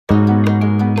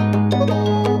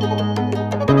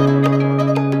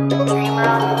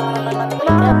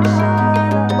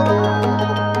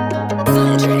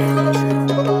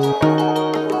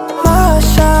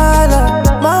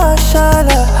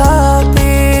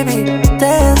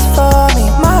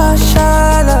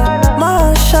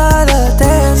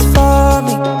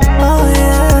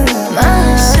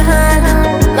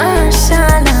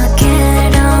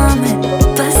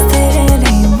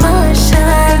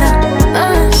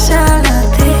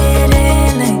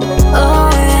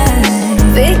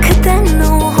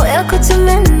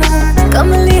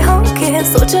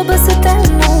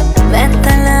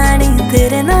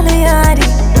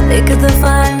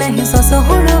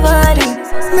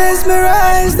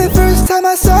Mesmerized the first time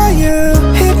I saw you.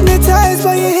 Hypnotized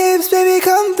by your hips, baby,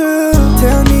 come through.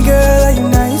 Tell me, girl, are you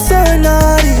nice or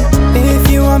naughty? If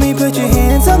you want me, put your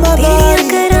hands on my body.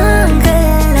 Teriyaan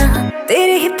gallaan,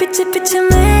 tere hi piche piche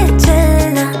main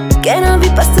chalna. Kehna bhi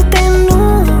bas tainu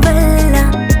bella,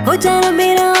 ho jana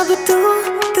mera ab tu.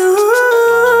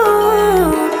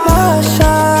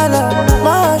 Mashallah,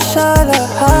 mashallah,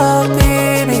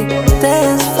 Habibi,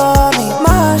 dance for me.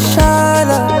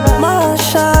 Mashallah,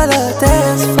 mashallah,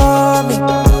 dance for me.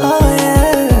 Oh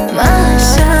yeah.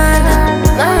 Mashallah,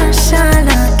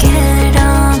 mashallah, kehna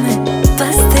main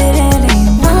bas tere liye.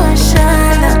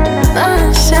 Mashallah,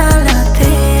 mashallah,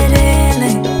 tere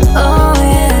liye. Oh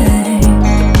yeah.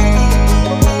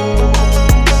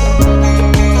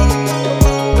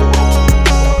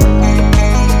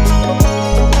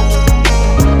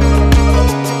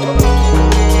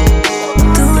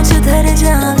 तू जिधर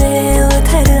जावे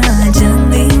उधर आ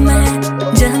जांदी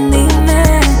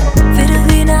मैं फिर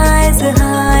भी ना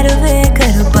इज़हार वे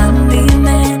कर पांदी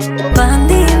मैं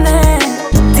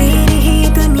तेरी ही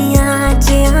दुनिया च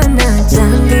आना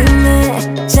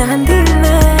चाहती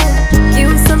मैं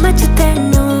क्यों समझ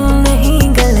तैनू नहीं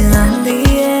गल आंदी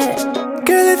है.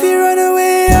 Girl, if you run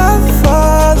away, I'll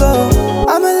follow.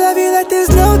 I'ma love you like there's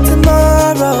no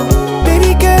tomorrow.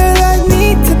 Baby girl, I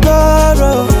need to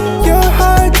borrow your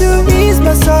heart to ease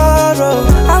my sorrow.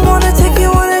 I wanna take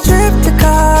you on a trip to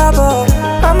Cabo.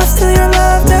 I'ma steal your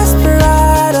love,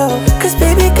 desperado. Cause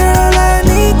baby girl, I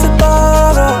need to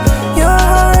borrow your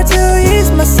heart to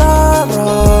ease my sorrow.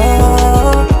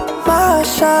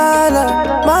 Mashallah,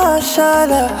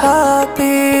 mashallah,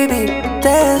 Habibi,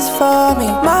 dance for me.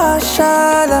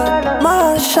 Mashallah,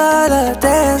 mashallah,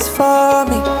 dance for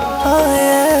me.